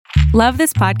Love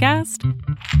this podcast?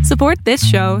 Support this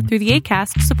show through the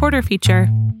Acast supporter feature.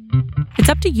 It's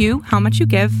up to you how much you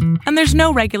give, and there's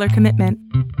no regular commitment.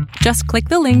 Just click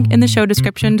the link in the show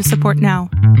description to support now.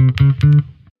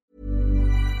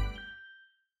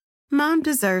 Mom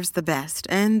deserves the best,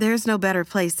 and there's no better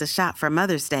place to shop for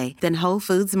Mother's Day than Whole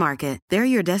Foods Market. They're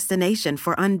your destination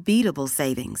for unbeatable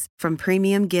savings, from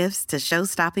premium gifts to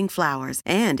show-stopping flowers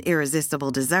and irresistible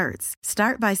desserts.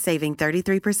 Start by saving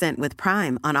 33% with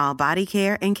Prime on all body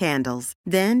care and candles.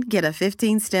 Then get a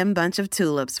 15-stem bunch of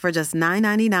tulips for just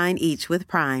 $9.99 each with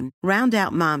Prime. Round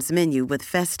out Mom's menu with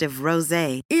festive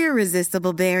rosé,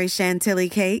 irresistible berry chantilly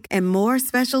cake, and more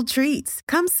special treats.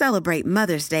 Come celebrate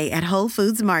Mother's Day at Whole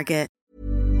Foods Market.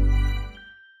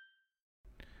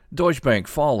 Deutsche Bank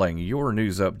falling, your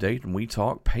news update, and we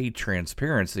talk paid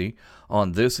transparency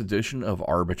on this edition of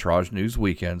Arbitrage News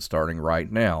Weekend starting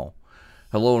right now.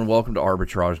 Hello and welcome to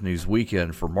Arbitrage News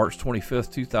Weekend for March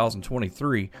 25th,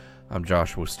 2023. I'm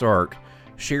Joshua Stark.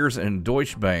 Shares in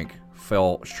Deutsche Bank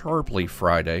fell sharply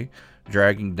Friday,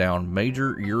 dragging down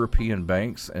major European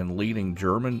banks and leading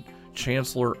German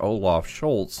Chancellor Olaf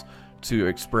Scholz to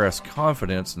express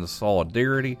confidence in the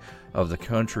solidarity of the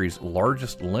country's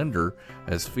largest lender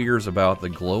as fears about the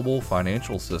global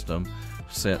financial system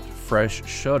sent fresh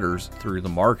shudders through the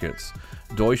markets.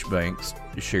 Deutsche Bank's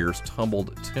shares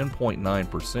tumbled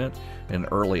 10.9% in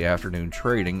early afternoon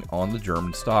trading on the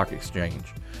German stock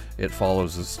exchange. It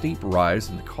follows a steep rise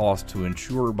in the cost to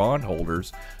insure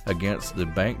bondholders against the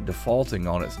bank defaulting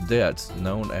on its debts,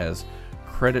 known as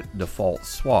credit default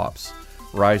swaps.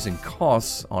 Rising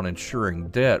costs on insuring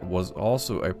debt was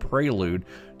also a prelude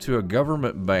to a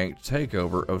government bank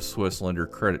takeover of Swiss lender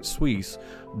Credit Suisse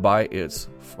by its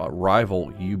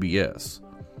rival UBS.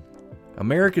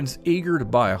 Americans eager to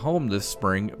buy a home this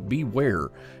spring,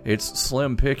 beware. It's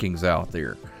slim pickings out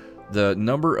there. The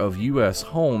number of U.S.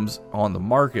 homes on the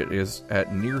market is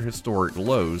at near historic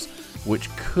lows,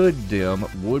 which could dim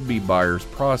would-be buyers'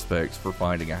 prospects for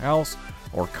finding a house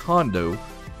or condo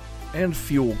and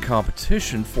fuel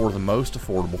competition for the most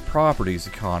affordable properties,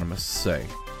 economists say.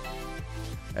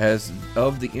 As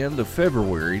of the end of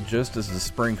February, just as the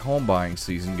spring home buying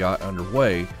season got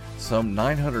underway, some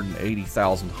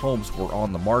 980,000 homes were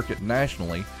on the market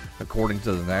nationally, according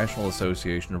to the National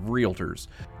Association of Realtors.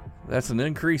 That's an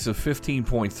increase of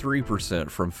 15.3%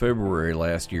 from February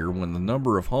last year, when the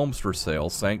number of homes for sale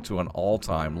sank to an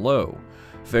all-time low.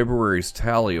 February's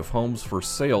tally of homes for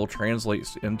sale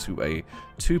translates into a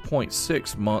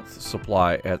 2.6-month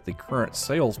supply at the current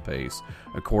sales pace,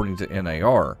 according to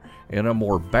NAR. In a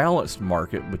more balanced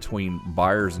market between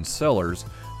buyers and sellers,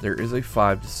 there is a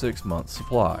 5 to 6 month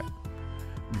supply.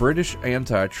 British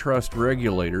antitrust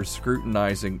regulators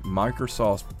scrutinizing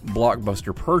Microsoft's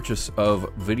blockbuster purchase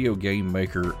of video game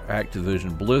maker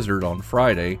Activision Blizzard on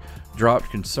Friday dropped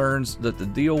concerns that the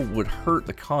deal would hurt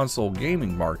the console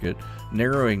gaming market,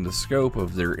 narrowing the scope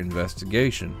of their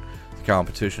investigation. The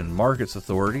Competition and Markets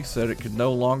Authority said it could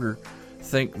no longer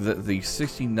think that the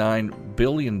 $69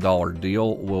 billion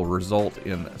deal will result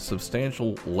in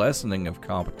substantial lessening of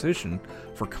competition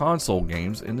for console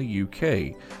games in the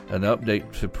UK, an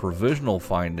update to provisional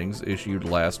findings issued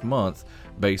last month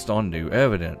based on new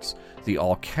evidence. The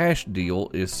all-cash deal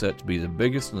is set to be the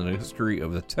biggest in the history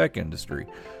of the tech industry,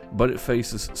 but it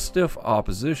faces stiff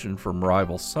opposition from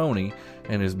rival Sony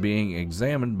and is being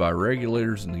examined by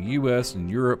regulators in the US and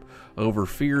Europe over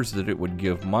fears that it would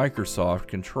give Microsoft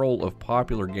control of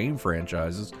popular game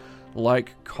franchises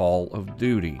like Call of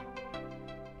Duty.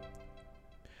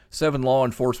 7 law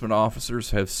enforcement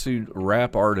officers have sued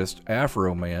rap artist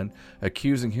Afroman,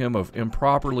 accusing him of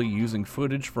improperly using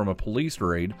footage from a police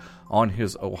raid on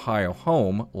his Ohio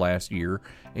home last year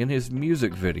in his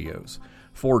music videos.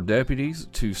 4 deputies,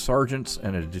 2 sergeants,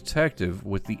 and a detective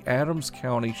with the Adams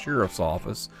County Sheriff's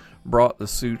Office brought the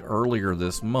suit earlier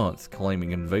this month,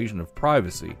 claiming invasion of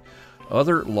privacy.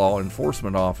 Other law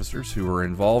enforcement officers who were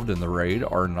involved in the raid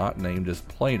are not named as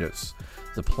plaintiffs.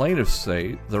 The plaintiffs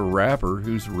say the rapper,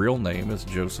 whose real name is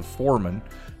Joseph Foreman,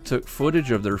 took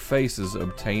footage of their faces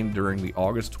obtained during the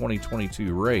August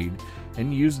 2022 raid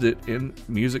and used it in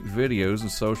music videos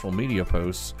and social media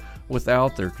posts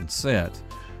without their consent.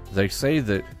 They say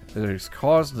that it has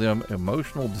caused them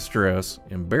emotional distress,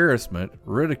 embarrassment,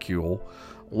 ridicule,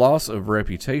 loss of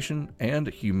reputation, and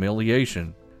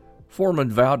humiliation.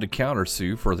 Foreman vowed to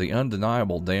countersue for the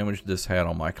undeniable damage this had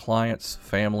on my clients,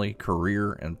 family,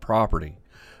 career, and property.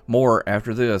 More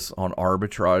after this on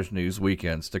Arbitrage News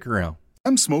Weekend. Stick around.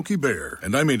 I'm Smokey Bear,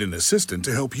 and I made an assistant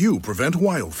to help you prevent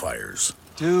wildfires.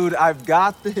 Dude, I've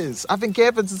got this. I've been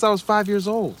camping since I was 5 years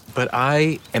old. But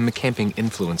I am a camping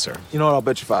influencer. You know what? I'll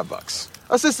bet you $5.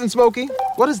 Assistant Smokey,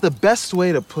 what is the best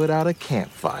way to put out a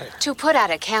campfire? To put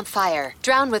out a campfire,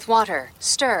 drown with water,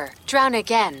 stir, drown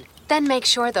again. Then make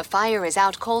sure the fire is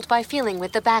out cold by feeling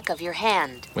with the back of your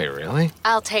hand. Wait, really?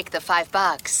 I'll take the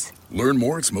 $5. Learn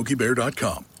more at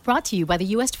SmokeyBear.com. Brought to you by the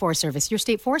U.S. Forest Service, your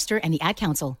state forester, and the Ad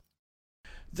Council.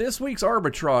 This week's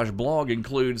arbitrage blog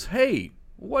includes, hey,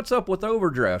 what's up with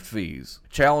overdraft fees,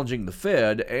 challenging the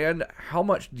Fed, and how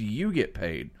much do you get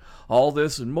paid? All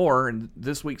this and more in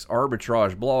this week's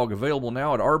arbitrage blog, available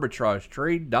now at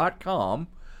arbitragetrade.com.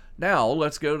 Now,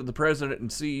 let's go to the president and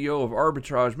CEO of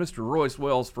Arbitrage, Mr. Royce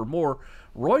Wells, for more.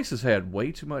 Royce has had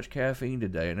way too much caffeine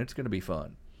today, and it's going to be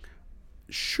fun.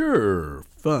 Sure,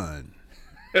 fun.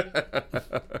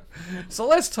 So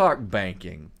let's talk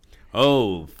banking.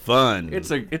 Oh, fun.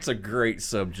 It's a great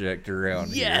subject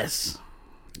around here. Yes.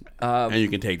 And you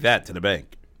can take that to the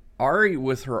bank. Ari,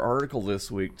 with her article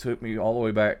this week, took me all the way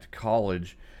back to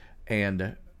college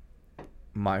and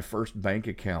my first bank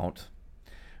account,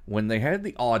 when they had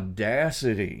the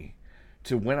audacity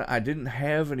to, when I didn't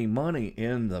have any money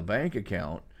in the bank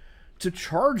account, to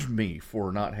charge me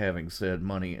for not having said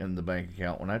money in the bank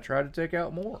account when I tried to take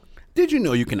out more. Did you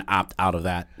know you can opt out of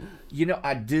that? You know,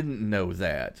 I didn't know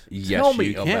that. Yes, Tell me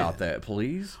you can. about that,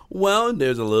 please. Well,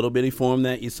 there's a little bitty form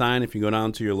that you sign if you go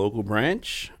down to your local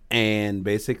branch. And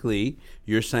basically,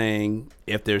 you're saying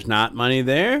if there's not money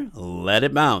there, let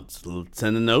it bounce.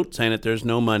 Send a note saying that there's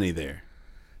no money there.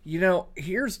 You know,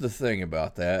 here's the thing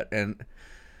about that, and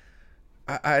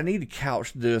I need to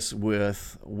couch this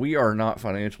with, we are not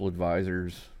financial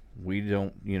advisors. We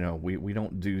don't, we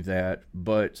don't do that.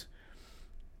 But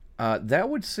that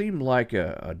would seem like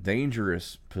a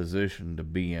dangerous position to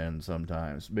be in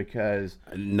sometimes, because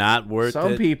not worth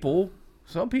some it.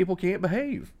 Some people can't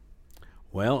behave.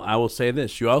 Well, I will say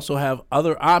this. You also have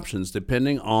other options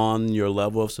depending on your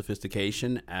level of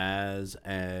sophistication as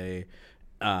a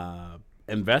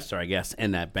investor, I guess,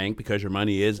 in that bank, because your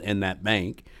money is in that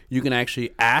bank. You can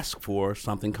actually ask for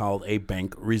something called a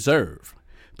bank reserve.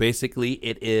 Basically,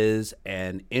 it is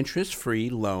an interest-free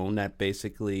loan that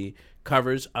basically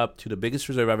covers up to, the biggest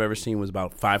reserve I've ever seen was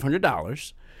about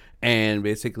 $500. And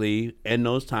basically, in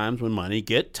those times when money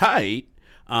get tight,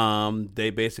 they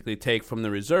basically take from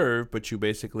the reserve, but you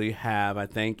basically have, I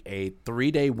think, a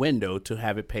 3-day window to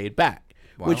have it paid back,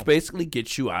 which basically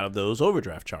gets you out of those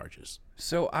overdraft charges.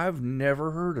 So I've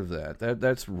never heard of that.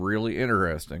 That's really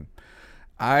interesting.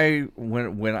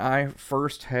 When I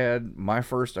first had my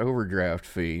first overdraft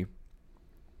fee,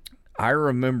 I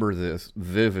remember this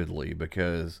vividly,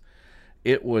 because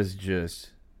it was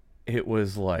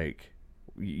like,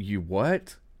 you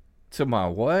what? To my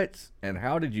what? And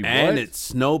how did you And what? it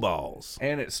snowballs.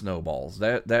 And it snowballs.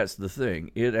 That's the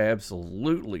thing. It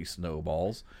absolutely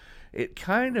snowballs. It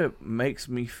kind of makes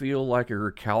me feel like a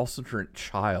recalcitrant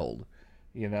child,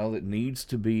 that needs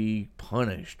to be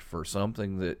punished for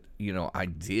something that, I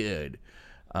did.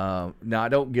 Now, I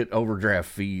don't get overdraft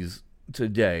fees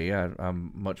today.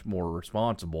 I'm much more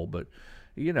responsible, but,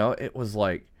 it was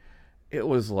like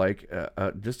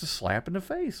just a slap in the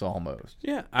face almost.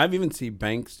 Yeah, I've even seen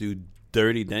banks do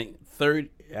dirty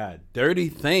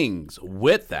things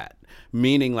with that.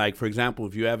 Meaning, like, for example,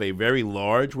 if you have a very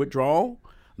large withdrawal,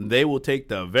 they will take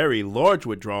the very large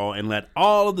withdrawal and let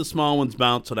all of the small ones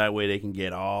bounce, so that way they can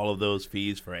get all of those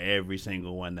fees for every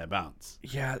single one that bounce.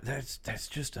 Yeah, that's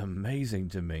just amazing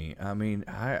to me. I mean,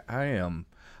 I'm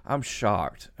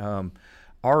shocked.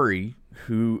 Ari,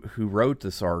 who wrote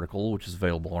this article, which is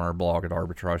available on our blog at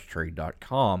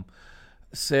arbitragetrade.com,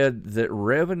 said that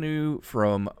revenue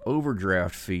from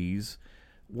overdraft fees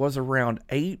was around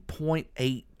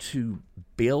 $8.82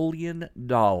 billion in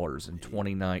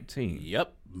 2019.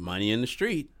 Yep, money in the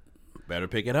street. Better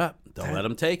pick it up. Don't let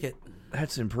them take it.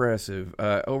 That's impressive.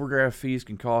 Overdraft fees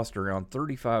can cost around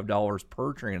 $35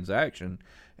 per transaction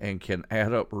and can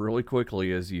add up really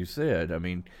quickly, as you said. I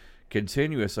mean,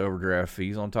 continuous overdraft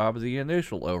fees on top of the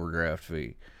initial overdraft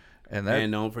fee.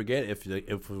 And don't forget, if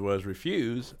it was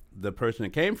refused, the person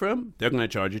it came from, they're going to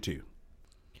charge you too.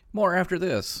 More after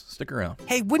this. Stick around.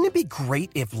 Hey, wouldn't it be great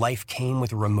if life came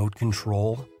with a remote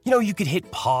control? You could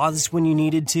hit pause when you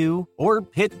needed to, or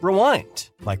hit rewind,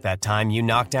 like that time you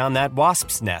knocked down that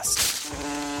wasp's nest.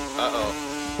 Uh-oh.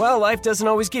 Well, life doesn't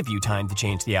always give you time to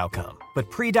change the outcome,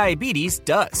 but prediabetes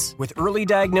does. With early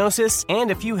diagnosis and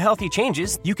a few healthy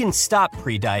changes, you can stop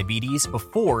prediabetes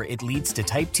before it leads to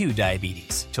type 2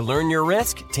 diabetes. To learn your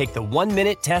risk, take the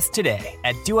 1-minute test today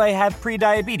at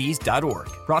doihaveprediabetes.org.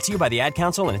 Brought to you by the Ad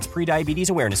Council and its prediabetes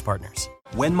awareness partners.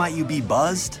 When might you be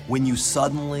buzzed? When you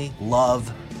suddenly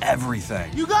love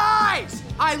everything. You guys!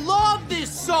 I love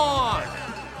this song!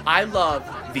 I love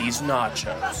these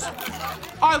nachos.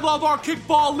 I love our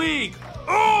kickball league.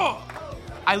 Ugh!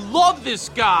 I love this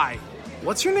guy.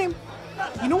 What's your name?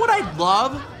 You know what I'd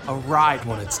love? A ride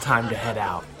when it's time to head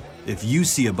out. If you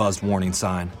see a buzzed warning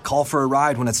sign, call for a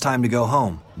ride when it's time to go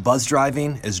home. Buzz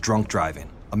driving is drunk driving.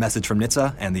 A message from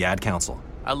NHTSA and the Ad Council.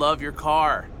 I love your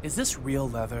car. Is this real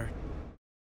leather?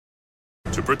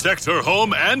 To protect her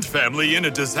home and family in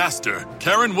a disaster,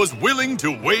 Karen was willing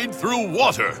to wade through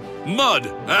water, mud,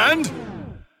 and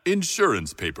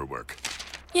insurance paperwork.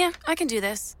 Yeah, I can do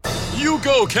this. You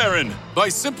go, Karen! By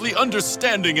simply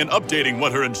understanding and updating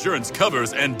what her insurance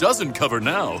covers and doesn't cover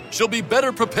now, she'll be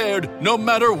better prepared no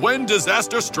matter when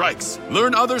disaster strikes.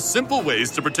 Learn other simple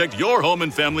ways to protect your home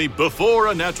and family before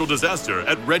a natural disaster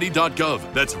at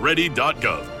ready.gov. That's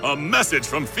ready.gov. A message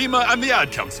from FEMA and the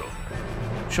Ad Council.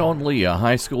 Sean Lee, a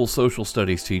high school social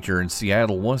studies teacher in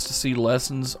Seattle, wants to see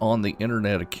lessons on the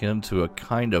internet akin to a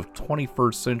kind of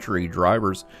 21st century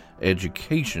driver's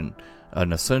education,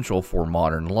 an essential for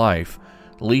modern life.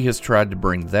 Lee has tried to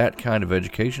bring that kind of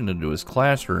education into his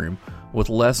classroom with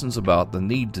lessons about the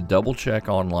need to double-check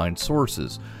online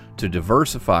sources, to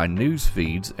diversify news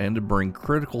feeds, and to bring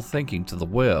critical thinking to the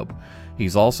web.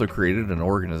 He's also created an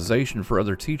organization for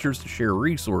other teachers to share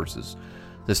resources.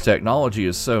 This technology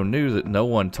is so new that no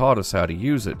one taught us how to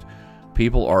use it.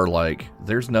 People are like,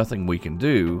 there's nothing we can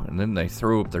do, and then they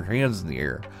throw up their hands in the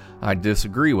air. I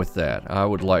disagree with that. I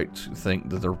would like to think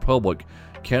that the Republic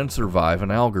can survive an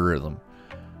algorithm.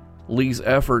 Lee's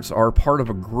efforts are part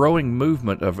of a growing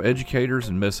movement of educators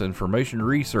and misinformation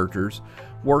researchers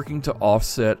working to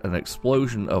offset an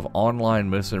explosion of online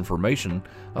misinformation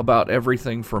about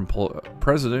everything from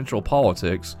presidential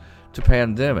politics to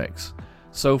pandemics.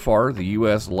 So far, the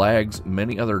U.S. lags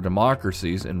many other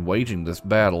democracies in waging this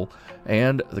battle,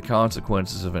 and the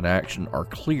consequences of inaction are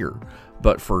clear.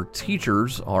 But for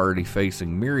teachers already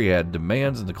facing myriad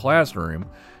demands in the classroom,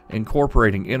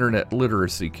 incorporating internet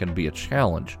literacy can be a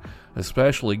challenge,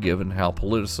 especially given how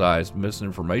politicized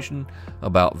misinformation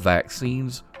about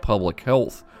vaccines, public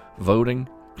health, voting,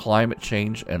 climate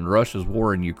change, and Russia's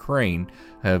war in Ukraine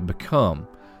have become.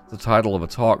 The title of a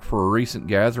talk for a recent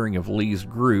gathering of Lee's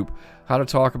group, How to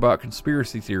Talk About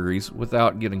Conspiracy Theories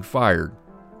Without Getting Fired.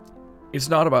 It's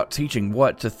not about teaching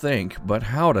what to think, but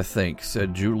how to think,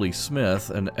 said Julie Smith,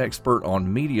 an expert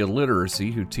on media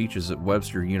literacy who teaches at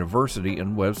Webster University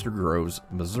in Webster Groves,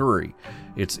 Missouri.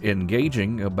 It's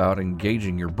engaging about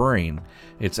engaging your brain.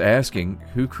 It's asking,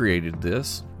 who created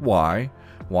this? Why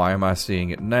am I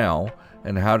seeing it now?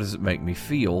 And how does it make me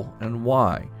feel? And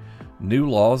why? New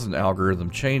laws and algorithm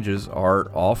changes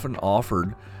are often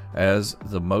offered as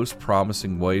the most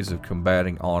promising ways of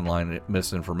combating online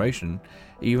misinformation,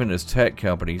 even as tech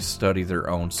companies study their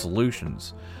own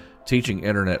solutions. Teaching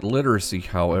internet literacy,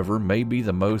 however, may be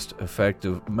the most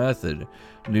effective method.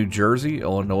 New Jersey,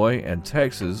 Illinois, and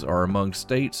Texas are among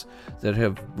states that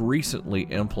have recently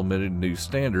implemented new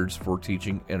standards for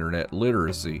teaching internet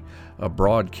literacy, a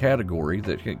broad category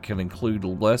that can include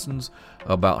lessons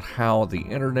about how the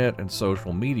internet and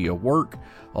social media work,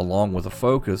 along with a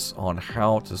focus on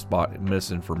how to spot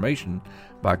misinformation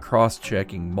by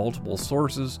cross-checking multiple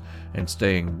sources and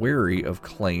staying wary of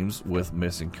claims with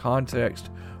missing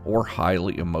context or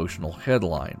highly emotional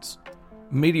headlines.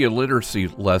 Media literacy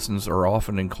lessons are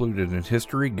often included in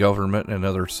history, government, and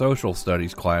other social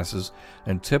studies classes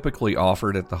and typically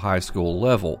offered at the high school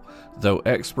level, though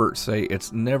experts say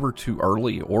it's never too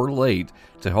early or late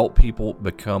to help people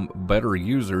become better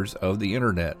users of the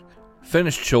internet.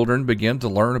 Finnish children begin to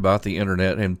learn about the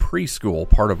internet in preschool,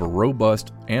 part of a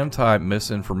robust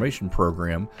anti-misinformation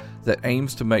program that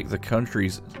aims to make the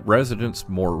country's residents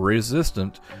more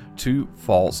resistant to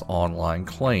false online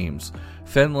claims.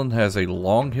 Finland has a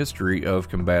long history of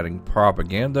combating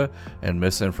propaganda and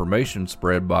misinformation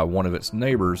spread by one of its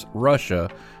neighbors, Russia,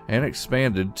 and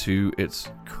expanded to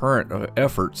its current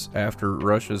efforts after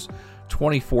Russia's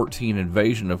 2014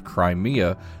 invasion of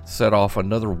Crimea set off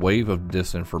another wave of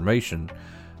disinformation.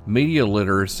 Media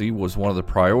literacy was one of the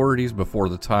priorities before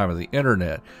the time of the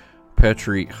internet.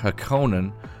 Petri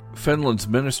Hakkonen, Finland's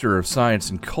Minister of Science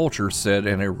and Culture, said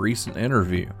in a recent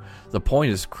interview, "The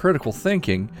point is critical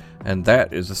thinking, and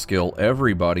that is a skill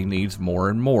everybody needs more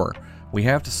and more. We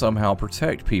have to somehow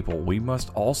protect people. We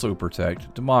must also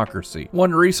protect democracy."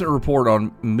 One recent report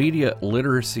on media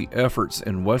literacy efforts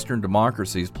in Western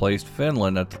democracies placed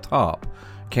Finland at the top.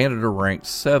 Canada ranked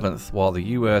 7th, while the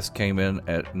U.S. came in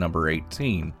at number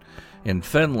 18. In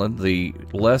Finland, the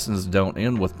lessons don't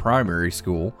end with primary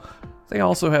school. They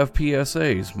also have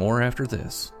PSAs. More after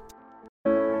this.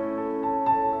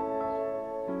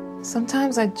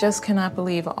 Sometimes I just cannot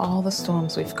believe all the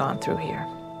storms we've gone through here.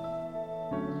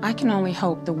 I can only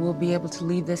hope that we'll be able to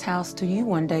leave this house to you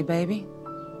one day, baby.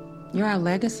 You're our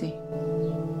legacy.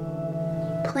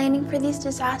 Planning for these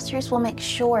disasters will make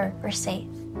sure we're safe,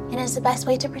 and is the best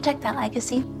way to protect that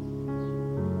legacy.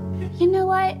 You know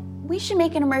what? We should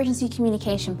make an emergency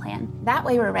communication plan. That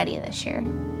way we're ready this year.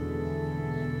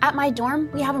 At my dorm,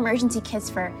 we have emergency kits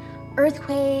for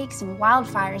earthquakes and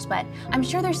wildfires, but I'm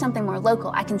sure there's something more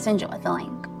local I can send you with a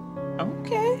link.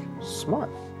 Okay, smart.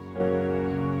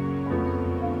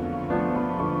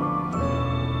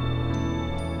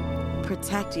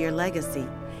 Protect your legacy.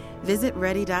 Visit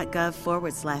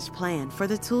ready.gov/plan for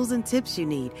the tools and tips you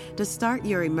need to start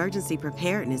your emergency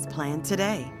preparedness plan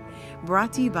today.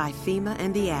 Brought to you by FEMA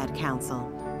and the Ad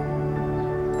Council.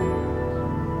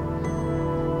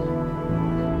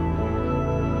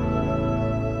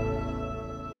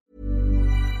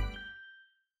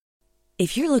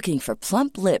 If you're looking for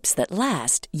plump lips that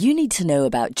last, you need to know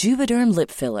about Juvederm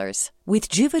lip fillers. With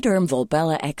Juvederm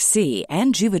Volbella XC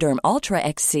and Juvederm Ultra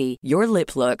XC, your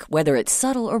lip look, whether it's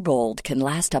subtle or bold, can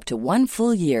last up to 1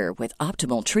 full year with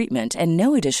optimal treatment and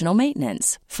no additional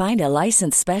maintenance. Find a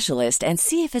licensed specialist and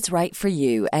see if it's right for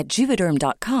you at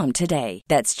Juvederm.com today.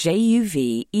 That's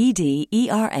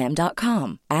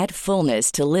JUVEDERM.com. Add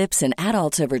fullness to lips in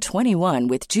adults over 21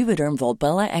 with Juvederm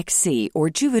Volbella XC or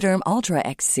Juvederm Ultra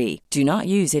XC. Do not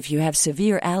use if you have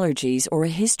severe allergies or a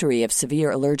history of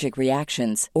severe allergic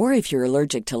reactions, or if you're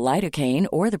allergic to lidocaine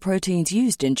or the proteins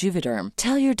used in Juvederm.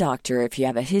 Tell your doctor if you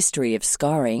have a history of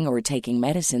scarring or taking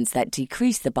medicines that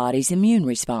decrease the body's immune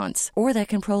response or that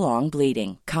can prolong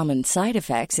bleeding. Common side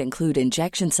effects include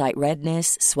injection site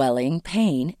redness, swelling,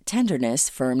 pain, tenderness,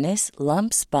 firmness,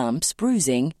 lumps, bumps,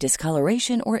 bruising,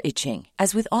 discoloration, or itching.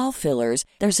 As with all fillers,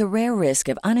 there's a rare risk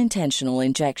of unintentional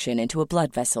injection into a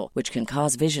blood vessel, which can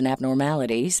cause vision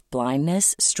abnormalities,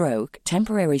 blindness, stroke,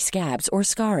 temporary scabs, or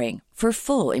scarring. For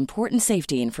full, important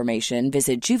safety information,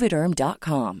 visit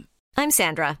Juvederm.com. I'm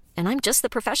Sandra, and I'm just the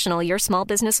professional your small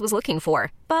business was looking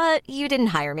for. But you didn't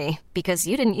hire me because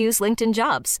you didn't use LinkedIn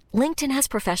Jobs. LinkedIn has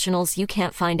professionals you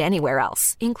can't find anywhere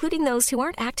else, including those who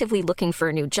aren't actively looking for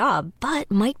a new job,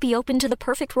 but might be open to the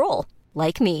perfect role,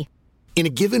 like me. In a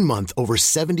given month, over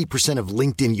 70% of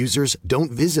LinkedIn users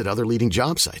don't visit other leading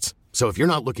job sites. So if you're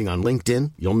not looking on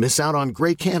LinkedIn, you'll miss out on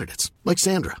great candidates like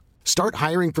Sandra. Start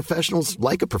hiring professionals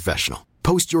like a professional.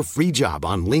 Post your free job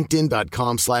on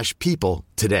linkedin.com/people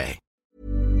today.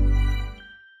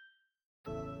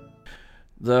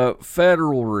 The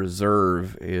Federal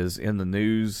Reserve is in the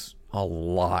news a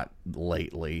lot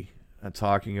lately,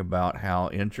 talking about how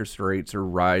interest rates are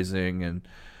rising and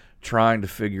trying to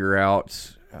figure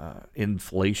out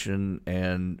inflation,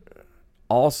 and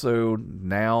also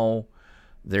now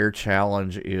their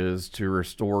challenge is to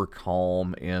restore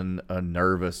calm in a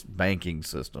nervous banking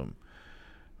system.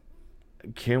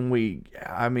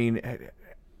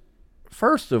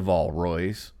 First of all,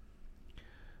 Royce,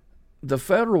 the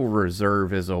Federal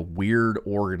Reserve is a weird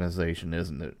organization,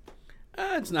 isn't it?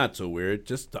 It's not so weird.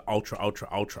 Just the ultra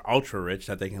rich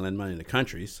that they can lend money to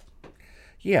countries.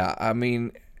 Yeah,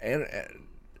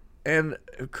 and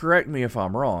correct me if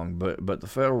I'm wrong, but the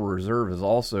Federal Reserve is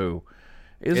also...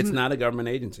 It's not a government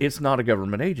agency. It's not a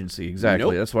government agency, exactly.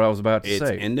 Nope. That's what I was about to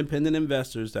say. It's independent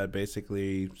investors that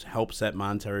basically help set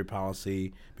monetary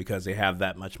policy because they have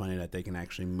that much money that they can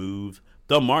actually move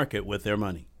the market with their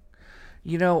money.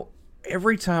 You know,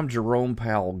 every time Jerome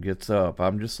Powell gets up,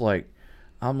 I'm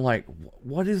like,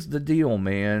 what is the deal,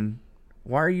 man?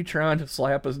 Why are you trying to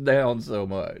slap us down so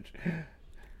much?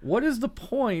 What is the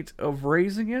point of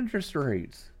raising interest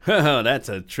rates? That's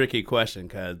a tricky question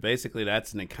because basically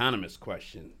that's an economist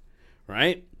question,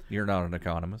 right? You're not an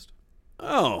economist.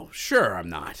 Oh, sure I'm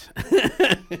not.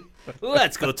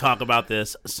 Let's go talk about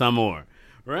this some more,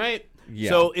 right? Yeah.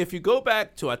 So if you go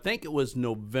back to, I think it was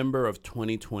November of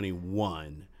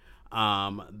 2021,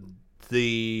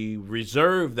 the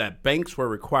reserve that banks were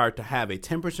required to have a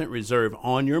 10% reserve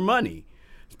on your money.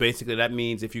 Basically, that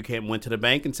means if you went to the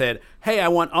bank and said, hey, I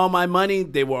want all my money,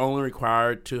 they were only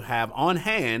required to have on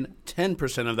hand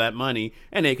 10% of that money,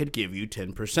 and they could give you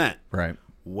 10%. Right.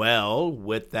 Well,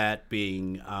 with that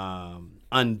being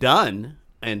undone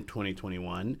in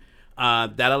 2021,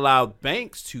 that allowed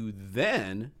banks to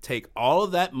then take all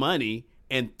of that money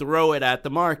and throw it at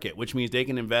the market, which means they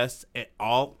can invest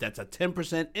that's a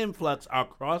 10% influx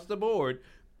across the board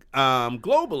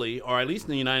globally, or at least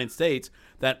in the United States,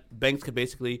 that banks could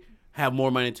basically have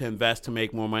more money to invest, to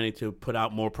make more money, to put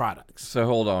out more products. So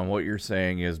hold on. What you're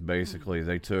saying is basically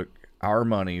they took our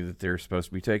money that they're supposed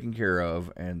to be taking care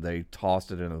of and they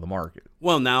tossed it into the market.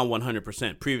 Well, now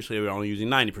 100%. Previously, they were only using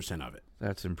 90% of it.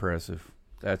 That's impressive.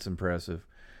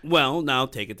 Well, now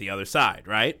take it the other side,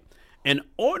 right? In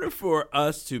order for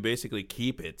us to basically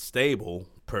keep it stable,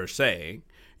 per se,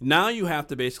 now you have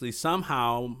to basically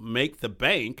somehow make the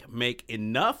bank make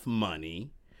enough money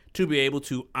to be able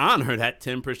to honor that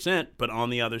 10%, but on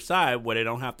the other side, where they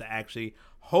don't have to actually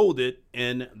hold it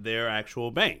in their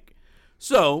actual bank.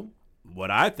 So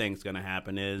what I think is going to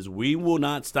happen is we will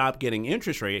not stop getting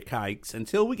interest rate hikes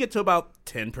until we get to about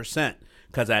 10%.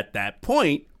 Because at that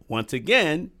point, once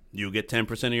again, you get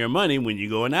 10% of your money when you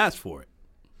go and ask for it.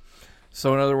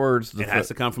 So in other words, it has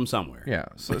to come from somewhere. Yeah.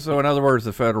 So in other words,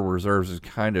 the Federal Reserve is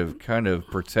kind of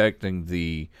protecting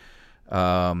the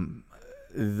banks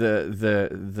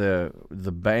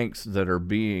that are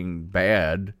being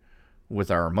bad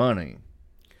with our money.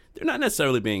 They're not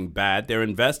necessarily being bad. They're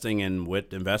investing, and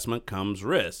with investment comes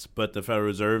risk. But the Federal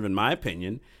Reserve, in my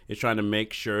opinion, is trying to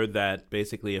make sure that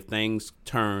basically if things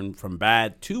turn from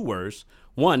bad to worse,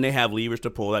 one, they have levers to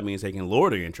pull. That means they can lower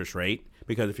the interest rate.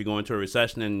 Because if you go into a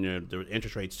recession and the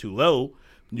interest rate's too low,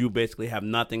 you basically have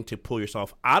nothing to pull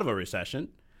yourself out of a recession.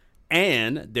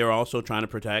 And they're also trying to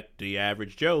protect the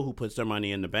average Joe who puts their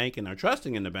money in the bank and are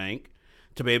trusting in the bank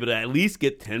to be able to at least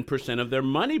get 10% of their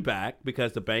money back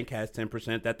because the bank has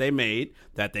 10% that they made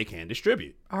that they can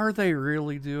distribute. Are they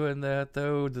really doing that,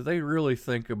 though? Do they really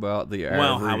think about the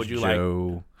average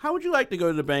Joe? How would you like to go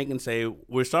to the bank and say,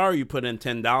 we're sorry you put in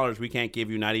 $10, we can't give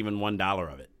you not even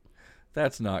 $1 of it?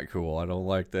 That's not cool. I don't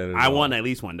like that at all. I want at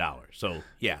least $1. So,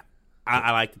 yeah,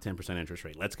 I like the 10% interest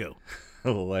rate. Let's go.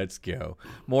 Let's go.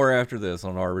 More after this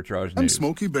on Arbitrage News. I'm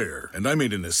Smokey Bear, and I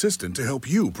made an assistant to help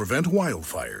you prevent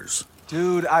wildfires.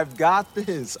 Dude, I've got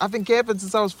this. I've been camping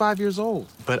since I was 5 years old.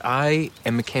 But I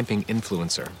am a camping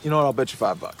influencer. You know what? I'll bet you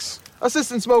 $5.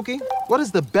 Assistant Smokey, what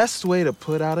is the best way to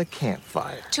put out a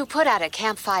campfire? To put out a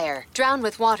campfire, drown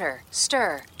with water,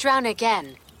 stir, drown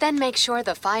again. Then make sure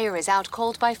the fire is out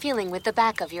cold by feeling with the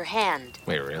back of your hand.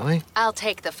 Wait, really? I'll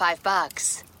take the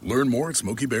 $5. Learn more at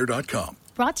SmokeyBear.com.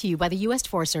 Brought to you by the U.S.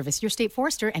 Forest Service, your state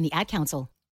forester, and the Ad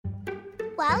Council.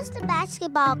 Why was the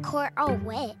basketball court all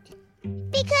wet?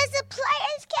 Because the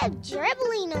players kept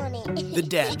dribbling on it. The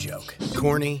dad joke.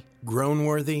 Corny,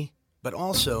 groan-worthy, but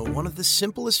also one of the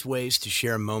simplest ways to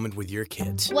share a moment with your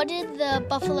kids. What did the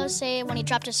buffalo say when he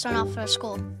dropped his son off for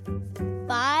school?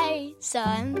 Bye,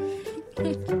 son.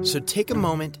 So take a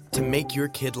moment to make your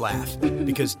kid laugh,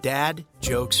 because dad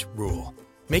jokes rule.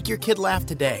 Make your kid laugh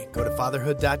today. Go to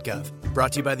fatherhood.gov.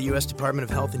 Brought to you by the U.S. Department of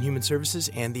Health and Human Services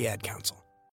and the Ad Council.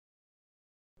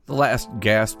 The last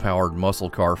gas-powered muscle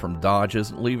car from Dodge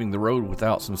isn't leaving the road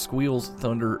without some squeals,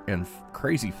 thunder, and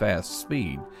crazy fast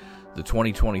speed. The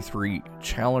 2023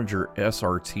 Challenger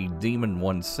SRT Demon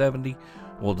 170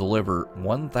 will deliver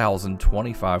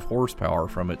 1,025 horsepower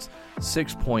from its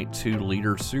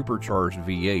 6.2-liter supercharged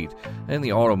V8, and the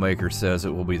automaker says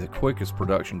it will be the quickest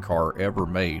production car ever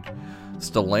made.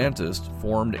 Stellantis,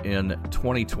 formed in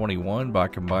 2021 by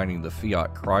combining the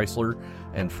Fiat Chrysler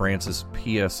and France's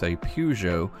PSA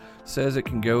Peugeot, says it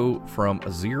can go from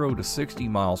 0 to 60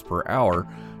 miles per hour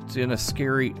in a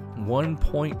scary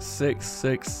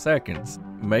 1.66 seconds,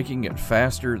 making it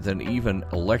faster than even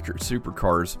electric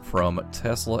supercars from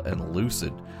Tesla and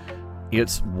Lucid.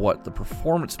 It's what the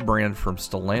performance brand from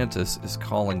Stellantis is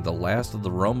calling the last of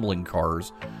the rumbling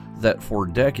cars that for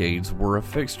decades were a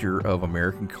fixture of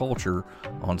American culture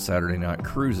on Saturday night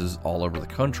cruises all over the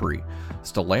country.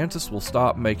 Stellantis will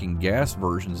stop making gas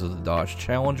versions of the Dodge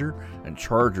Challenger and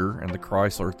Charger and the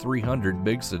Chrysler 300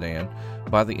 big sedan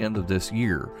by the end of this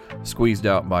year, squeezed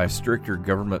out by stricter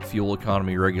government fuel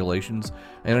economy regulations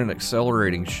and an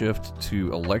accelerating shift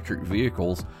to electric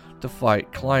vehicles to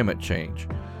fight climate change.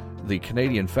 The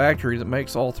Canadian factory that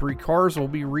makes all three cars will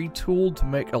be retooled to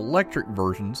make electric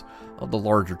versions of the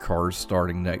larger cars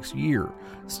starting next year.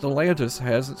 Stellantis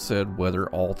hasn't said whether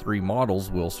all three models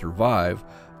will survive,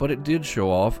 but it did show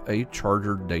off a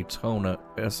Charger Daytona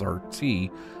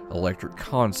SRT electric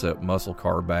concept muscle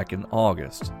car back in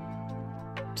August.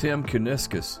 Tim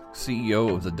Kuniskis,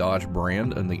 CEO of the Dodge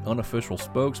brand and the unofficial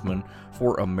spokesman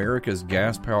for America's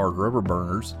gas-powered rubber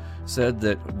burners, said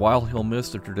that while he'll miss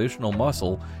the traditional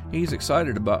muscle, he's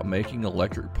excited about making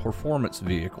electric performance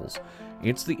vehicles.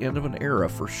 It's the end of an era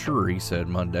for sure, he said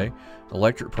Monday.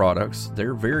 Electric products,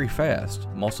 they're very fast.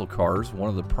 Muscle cars, one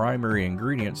of the primary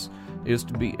ingredients is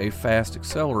to be a fast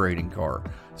accelerating car,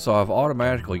 so I've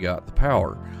automatically got the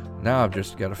power. Now I've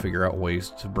just got to figure out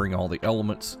ways to bring all the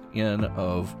elements in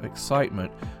of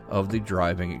excitement of the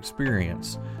driving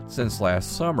experience. Since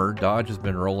last summer, Dodge has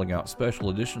been rolling out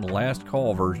special edition last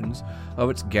call versions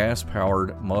of its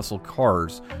gas-powered muscle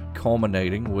cars,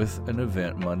 culminating with an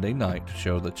event Monday night to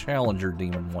show the Challenger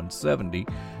Demon 170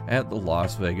 at the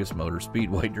Las Vegas Motor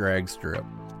Speedway drag strip.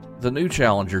 The new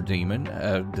Challenger Demon,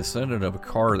 a descendant of a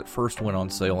car that first went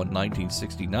on sale in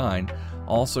 1969,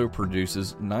 also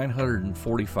produces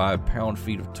 945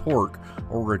 pound-feet of torque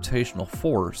or rotational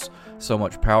force, so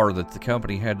much power that the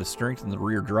company had to strengthen the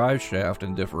rear drive shaft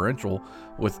and differential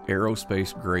with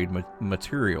aerospace-grade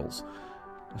materials.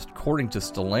 According to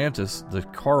Stellantis, the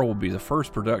car will be the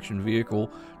first production vehicle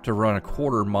to run a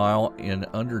quarter mile in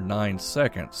under 9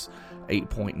 seconds,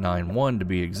 8.91 to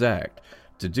be exact.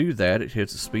 To do that, it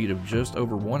hits a speed of just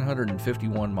over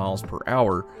 151 miles per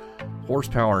hour.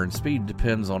 Horsepower and speed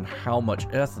depends on how much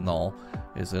ethanol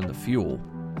is in the fuel.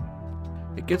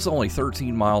 It gets only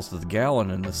 13 miles to the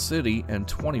gallon in the city and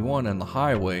 21 in the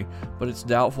highway, but it's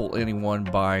doubtful anyone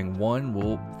buying one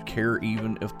will care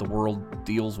even if the world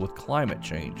deals with climate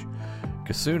change.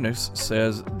 Kasunis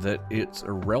says that it's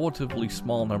a relatively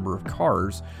small number of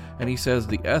cars, and he says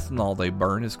the ethanol they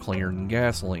burn is cleaner than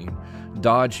gasoline.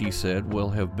 Dodge, he said, will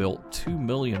have built 2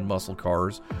 million muscle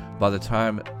cars by the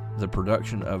time the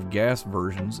production of gas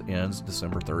versions ends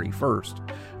December 31st.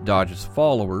 Dodge's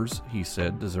followers, he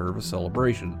said, deserve a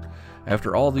celebration.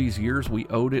 After all these years, we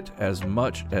owed it as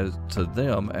much as to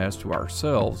them as to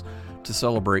ourselves to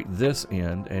celebrate this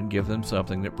end and give them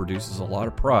something that produces a lot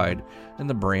of pride in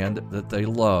the brand that they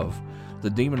love. The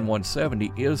Demon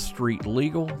 170 is street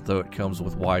legal, though it comes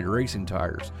with wide racing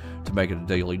tires. To make it a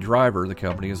daily driver, the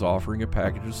company is offering a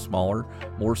package of smaller,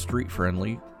 more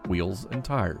street-friendly wheels and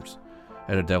tires.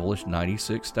 At a devilish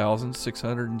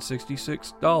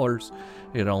 $96,666,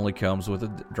 it only comes with a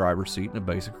driver's seat and a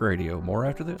basic radio. More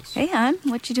after this. Hey, hon,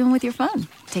 what you doing with your phone?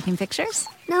 Taking pictures?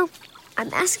 No,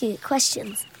 I'm asking it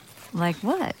questions. Like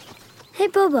what? Hey,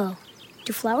 Bobo,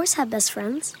 do flowers have best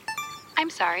friends? I'm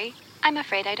sorry. I'm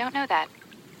afraid I don't know that.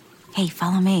 Hey,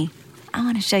 follow me. I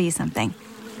want to show you something.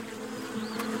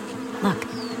 Look,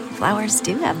 flowers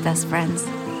do have best friends.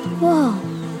 Whoa.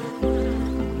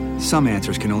 Some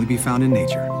answers can only be found in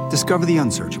nature. Discover the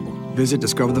unsearchable. Visit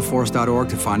discovertheforest.org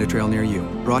to find a trail near you.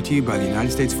 Brought to you by the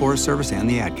United States Forest Service and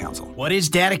the Ad Council. What is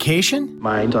dedication?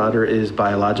 My daughter is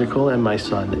biological and my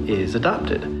son is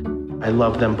adopted. I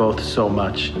love them both so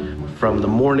much. From the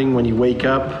morning when you wake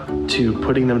up to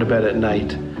putting them to bed at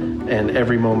night and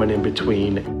every moment in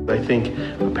between. I think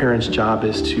a parent's job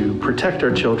is to protect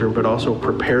our children, but also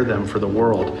prepare them for the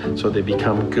world so they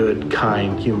become good,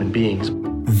 kind human beings.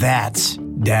 That's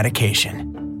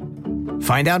dedication.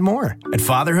 Find out more at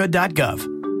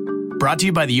fatherhood.gov. Brought to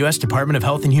you by the U.S. Department of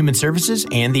Health and Human Services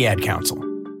and the Ad Council.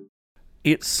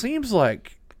 It seems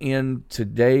like in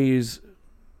today's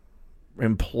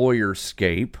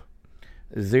employerscape,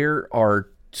 there are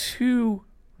two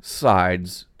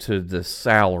sides to the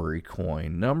salary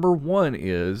coin. Number one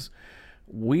is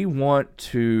we want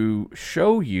to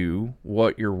show you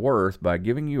what you're worth by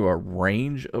giving you a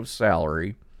range of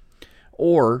salary.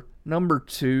 Or number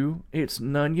two, it's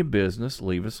none of your business,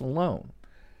 leave us alone.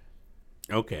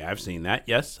 Okay, I've seen that.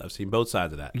 Yes, I've seen both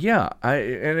sides of that. Yeah,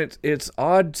 and it's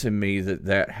odd to me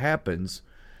that happens,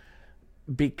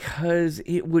 because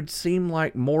it would seem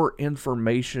like more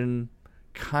information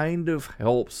kind of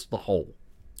helps the whole.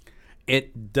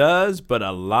 It does, but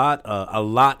a lot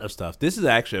of stuff. This is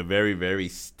actually a very, very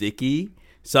sticky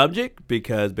subject,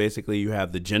 because basically you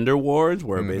have the gender wars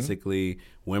where basically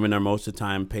women are most of the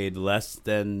time paid less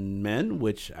than men,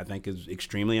 which I think is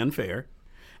extremely unfair.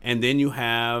 And then you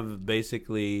have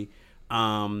basically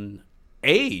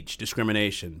age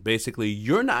discrimination. Basically,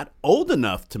 you're not old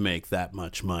enough to make that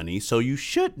much money, so you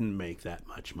shouldn't make that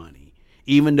much money,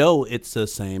 even though it's the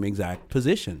same exact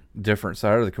position. Different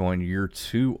side of the coin, you're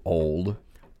too old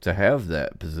to have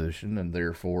that position, and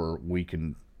therefore we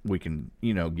can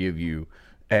give you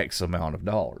X amount of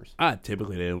dollars.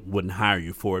 Typically, they wouldn't hire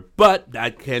you for it, but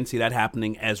I can see that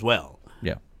happening as well.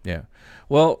 Yeah.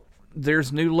 Well,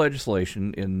 there's new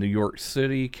legislation in New York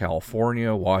City,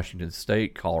 California, Washington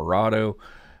State, Colorado,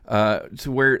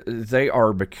 to where they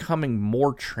are becoming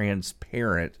more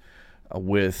transparent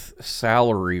with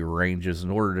salary ranges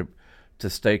in order to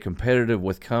stay competitive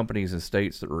with companies in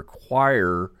states that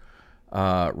require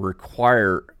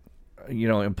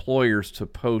employers to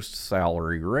post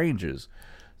salary ranges.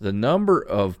 The number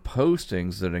of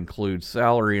postings that include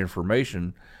salary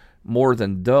information more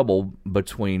than doubled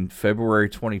between February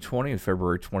 2020 and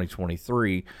February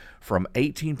 2023, from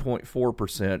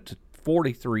 18.4% to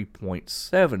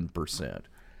 43.7%.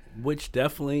 Which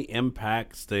definitely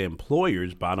impacts the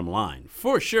employer's bottom line,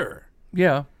 for sure.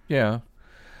 Yeah.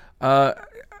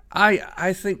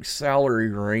 I think salary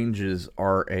ranges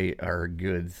are a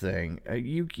good thing.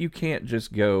 You can't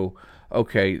just go,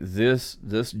 okay, this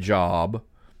job,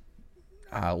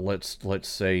 let's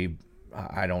say,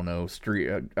 I don't know,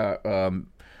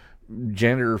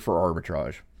 janitor for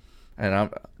arbitrage. and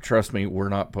trust me, we're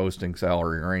not posting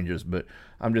salary ranges, but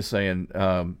I'm just saying,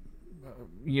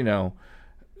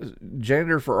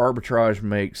 janitor for Arbitrage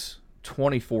makes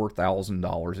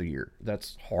 $24,000 a year.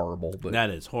 That's horrible. But that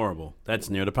is horrible. That's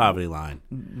near the poverty line.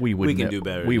 We can do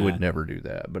better. We would never do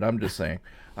that. But I'm just saying.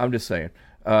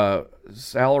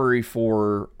 Salary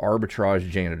for Arbitrage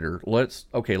janitor. Let's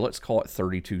call it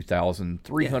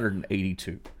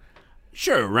 $32,382.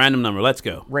 Sure, random number. Let's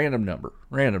go. Random number.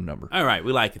 All right,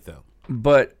 we like it though.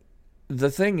 But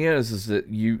the thing is that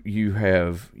you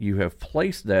have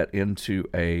placed that into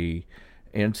a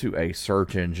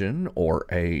search engine or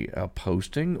a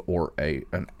posting or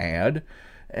an ad,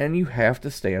 and you have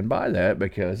to stand by that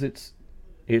because it's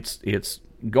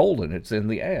golden. It's in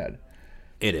the ad.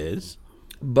 It is.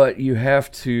 But you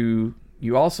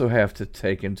also have to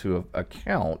take into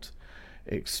account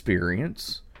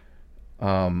experience,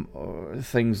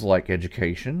 things like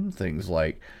education, things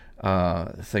like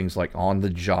on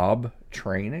the job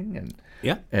training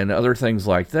and other things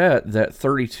like that. That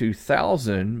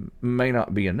 32,000 may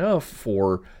not be enough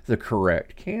for the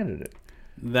correct candidate.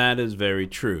 That is very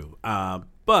true.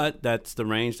 But that's the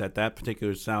range that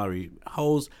particular salary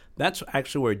holds. That's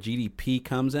actually where GDP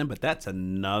comes in, but that's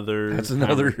another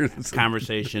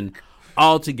conversation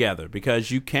altogether, because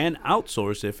you can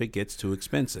outsource if it gets too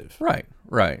expensive. Right.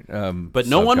 But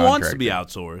no one wants to be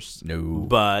outsourced. No.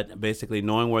 But basically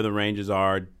knowing where the ranges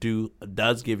are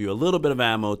does give you a little bit of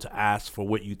ammo to ask for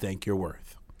what you think you're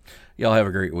worth. Y'all have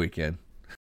a great weekend.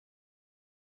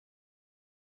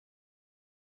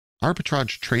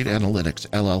 Arbitrage Trade Analytics,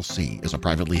 LLC is a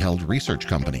privately held research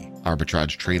company.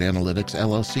 Arbitrage Trade Analytics,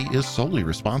 LLC is solely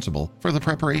responsible for the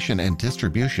preparation and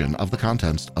distribution of the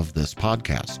contents of this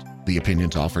podcast. The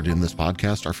opinions offered in this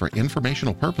podcast are for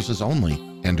informational purposes only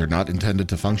and are not intended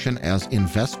to function as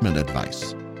investment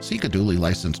advice. Seek a duly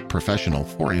licensed professional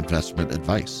for investment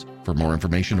advice. For more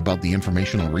information about the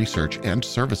informational research and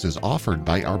services offered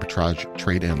by Arbitrage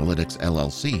Trade Analytics,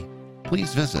 LLC,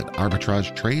 please visit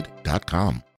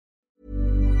arbitragetrade.com.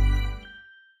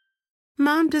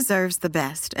 Mom deserves the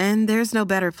best, and there's no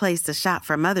better place to shop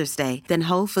for Mother's Day than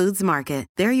Whole Foods Market.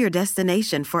 They're your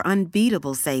destination for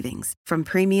unbeatable savings, from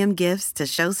premium gifts to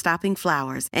show-stopping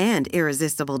flowers and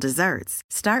irresistible desserts.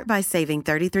 Start by saving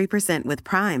 33% with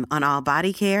Prime on all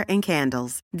body care and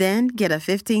candles. Then get a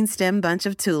 15-stem bunch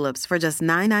of tulips for just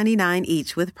 $9.99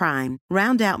 each with Prime.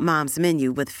 Round out Mom's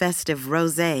menu with festive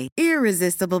rosé,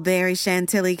 irresistible berry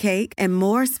chantilly cake, and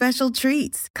more special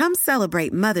treats. Come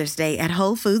celebrate Mother's Day at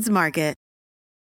Whole Foods Market.